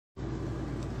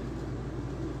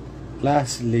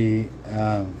lastly,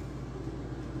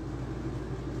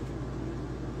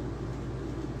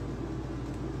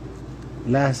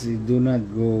 do not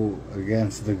go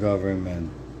against the government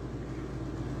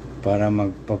para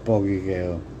magpapogi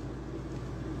kayo.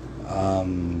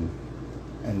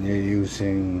 And you're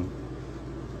using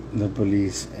the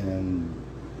police and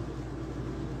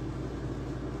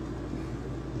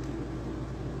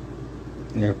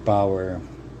your power.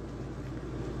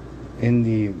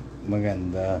 Hindi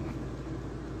maganda.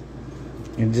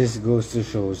 It just goes to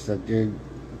show that you're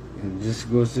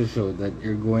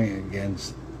going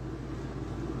against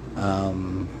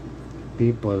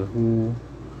people who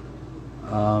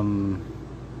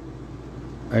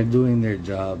are doing their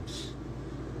jobs.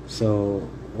 So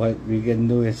what we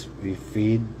can do is we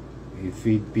feed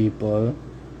people,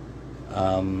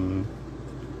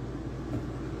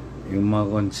 yung mga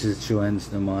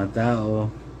constituents ng mga tao,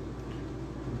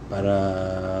 para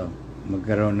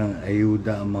magkaroon ng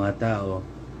ayuda ang mga tao.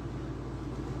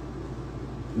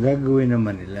 Gagawin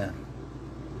naman nila.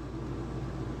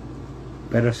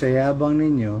 Pero sa yabang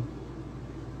ninyo,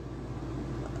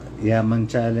 yaman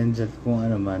challenge at kung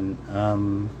ano man,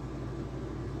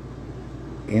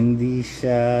 hindi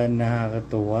siya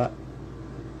nakakatuwa.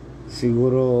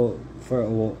 Siguro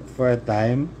for a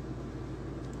time,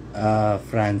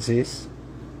 Francis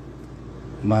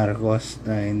Marcos,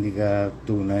 na hindi ka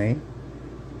tunay,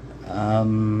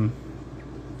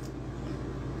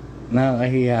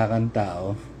 nakakahiya kang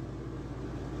tao.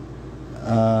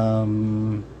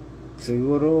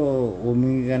 Siguro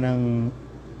humingi ka ng,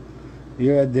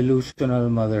 you're a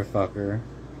delusional motherfucker.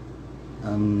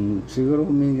 Siguro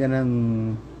humingi ka ng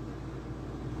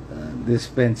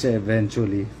dispensa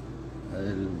eventually.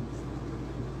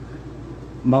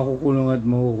 Makukulong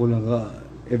ka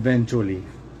eventually.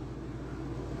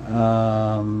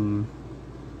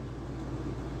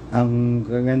 Ang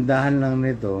kagandahan lang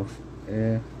nito,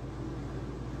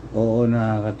 oo,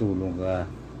 nakakatulong ka,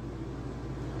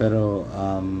 pero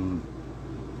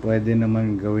pwede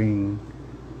naman gawing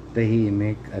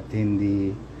tahimik at hindi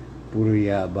puro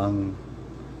yabang,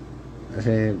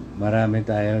 kasi marami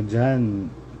tayo dyan,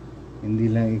 hindi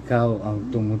lang ikaw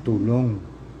ang tumutulong.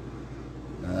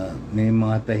 May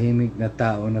mga tahimik na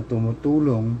tao na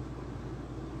tumutulong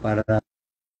para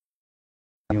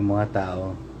yung mga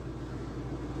tao.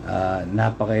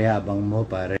 Napakayabang mo,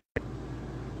 pare.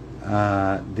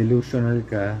 Delusional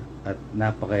ka at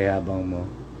napakayabang mo.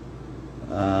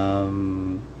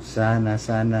 Sana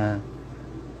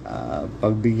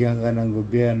pagbigyan ka ng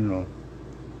gobyerno.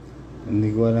 Hindi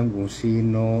ko alam kung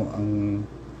sino ang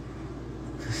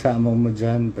kasama mo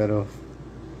dyan, pero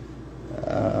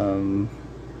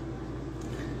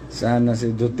sana si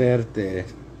Duterte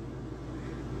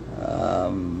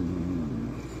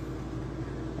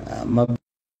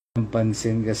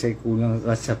mapansin, kasi kulang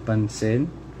ka sa pansin,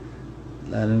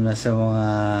 lalo na sa mga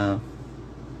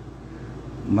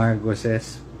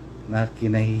Marcoses na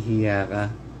kinahihiya ka.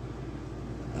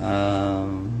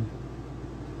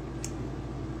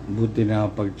 Buti na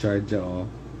pag-charge ako.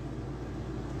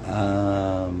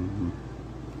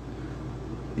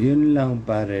 Yun lang,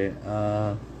 pare.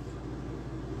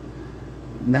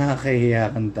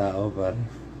 Nakakahiya kang tao, pare.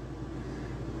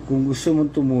 Kung gusto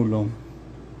mong tumulong,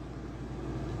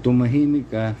 tumahimik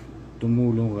ka,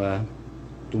 tumulong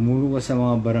ka sa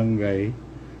mga barangay,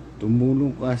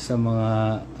 tumulong ka sa mga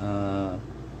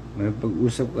may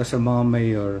pag-usap ka sa mga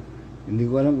mayor. Hindi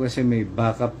ko alam kasi may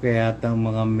backup kaya yatang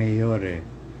mga mayor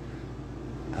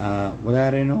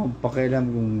wala rin akong pakialam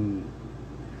kung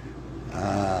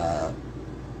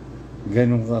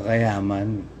ganun ka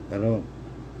kayaman, pero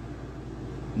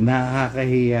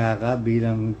nakakahiya ka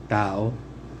bilang tao,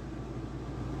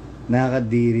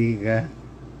 nakakadiri ka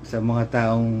sa mga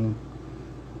taong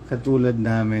katulad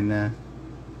namin na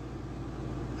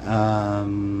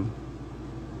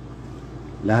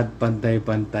lahat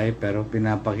pantay-pantay, pero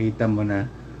pinapakita mo na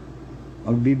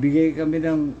magbibigay kami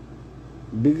ng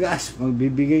bigas,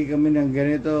 magbibigay kami ng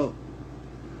ganito.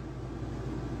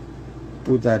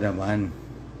 Puta naman.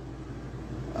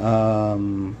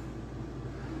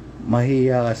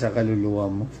 Mahiya ka sa kaluluwa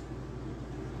mo.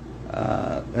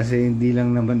 Kasi hindi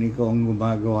lang naman ikaw ang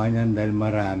gumagawa niyan, dahil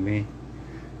marami.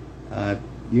 At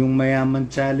yung mayaman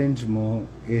challenge mo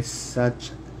is such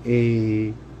a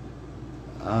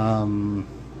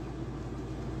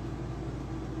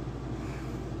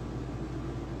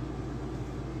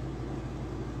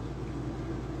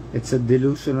it's a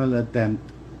delusional attempt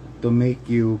to make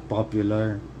you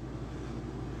popular.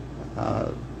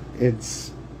 It's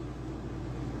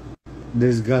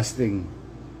disgusting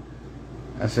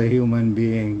as a human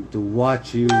being to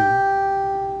watch you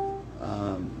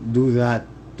do that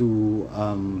to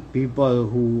people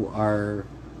who are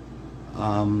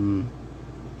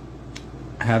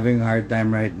having a hard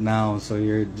time right now, so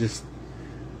you're just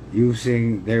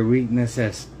using their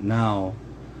weaknesses now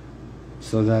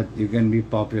so that you can be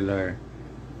popular.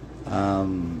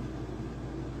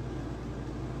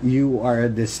 You are a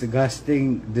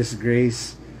disgusting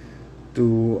disgrace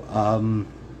to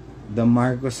the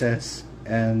Marcoses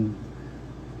and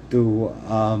to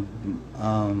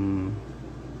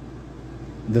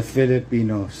the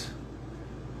Filipinos.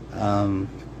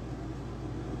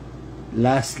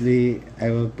 Lastly,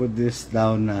 I will put this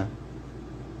down na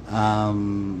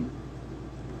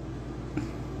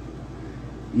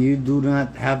you do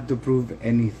not have to prove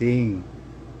anything.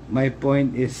 My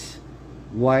point is,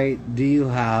 why do you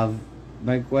have,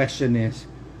 my question is,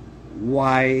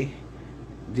 why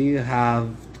do you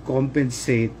have to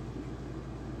compensate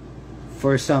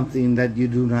for something that you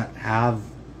do not have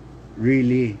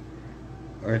really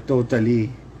or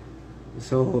totally?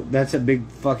 So that's a big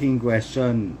fucking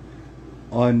question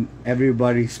on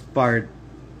everybody's part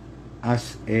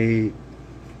as a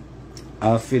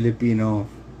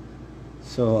Filipino.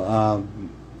 So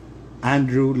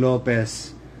Andrew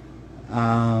Lopez,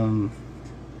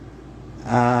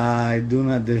 I do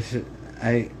not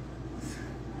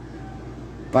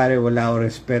pare, wala akong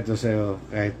respeto sa'yo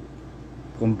kahit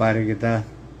kumpare kita.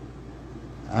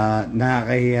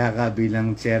 Nakakahiya ka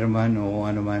bilang chairman o kung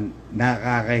ano man,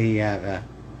 nakakahiya ka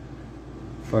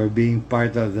for being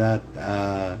part of that.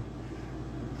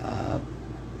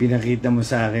 Pinakita mo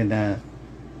sa akin na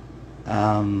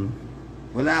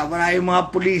wala yung mga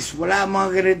pulis, wala mga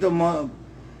ganito,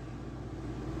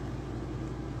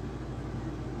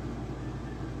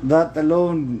 that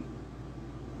alone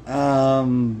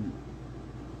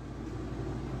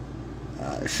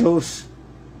shows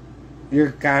your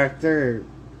character,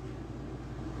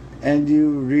 and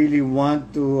you really want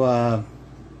to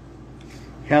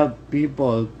help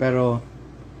people, pero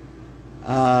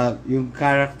yung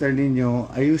character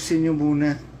ninyo, ayusin nyo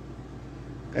muna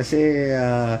kasi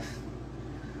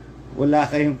wala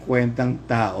kayong kwentang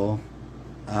tao.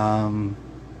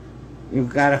 Yung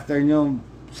character nyo,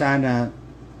 sana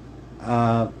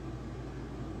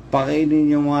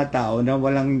pakainin yung mga tao na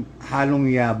walang halong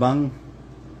yabang.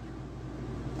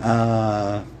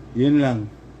 Yun lang.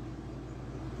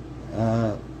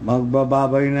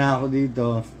 Magbababay na ako dito.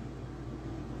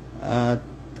 At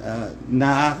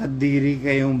nakakadiri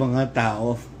kayong mga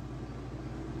tao.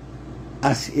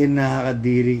 As in,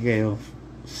 nakakadiri kayo.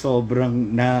 Sobrang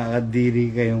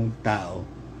nakakadiri kayong tao.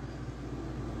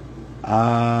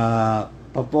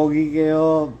 Papogi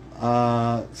kayo.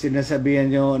 Sinasabihan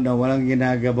nyo na walang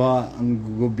ginagawa ang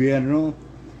gobyerno.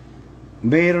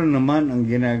 Mayroon naman ang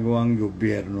ginagawang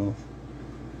gobyerno.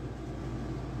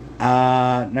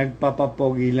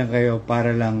 Nagpapapogi lang kayo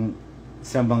para lang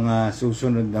sa mga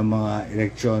susunod na mga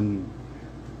eleksyon.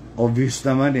 Obvious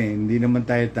naman hindi naman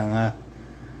tayo tanga.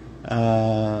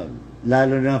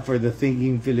 Lalo na for the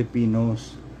thinking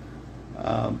Filipinos.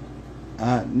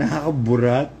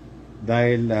 Nakakaburat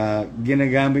dahil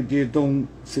ginagamit nyo itong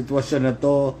sitwasyon na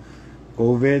to,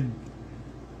 COVID.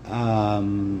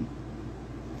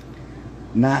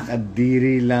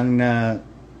 Nakakadiri lang na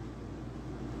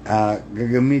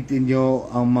gagamitin nyo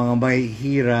ang mga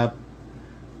mahihirap,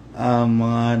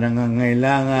 mga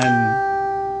nangangailangan,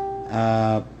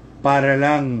 para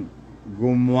lang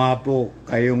gumwapo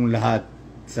kayong lahat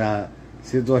sa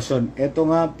sitwasyon. Ito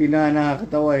nga,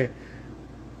 pinanakakatawa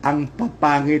ang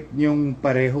papangit nyong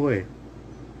pareho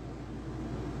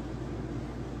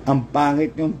Ang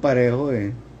pangit nyong pareho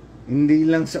Hindi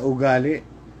lang sa ugali,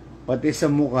 pati sa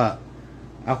muka.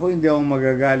 Ako hindi ako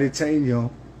magagalit sa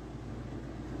inyo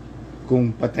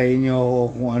kung patayin nyo ako,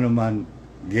 kung ano man,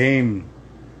 game.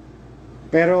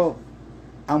 Pero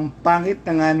ang pangit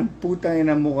na nga ng putang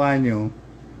ina mukha nyo,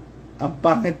 ang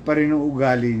pangit pa rin ng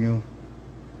ugali nyo.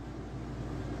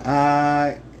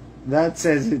 That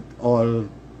says it all.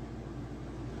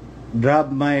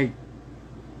 Drop mic.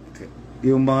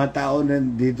 Yung mga tao na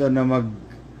dito na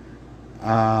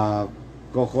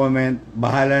comment,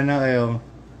 bahala na kayo.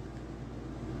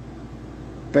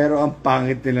 Pero ang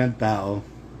pangit nilang tao.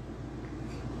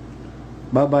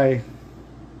 Bye-bye.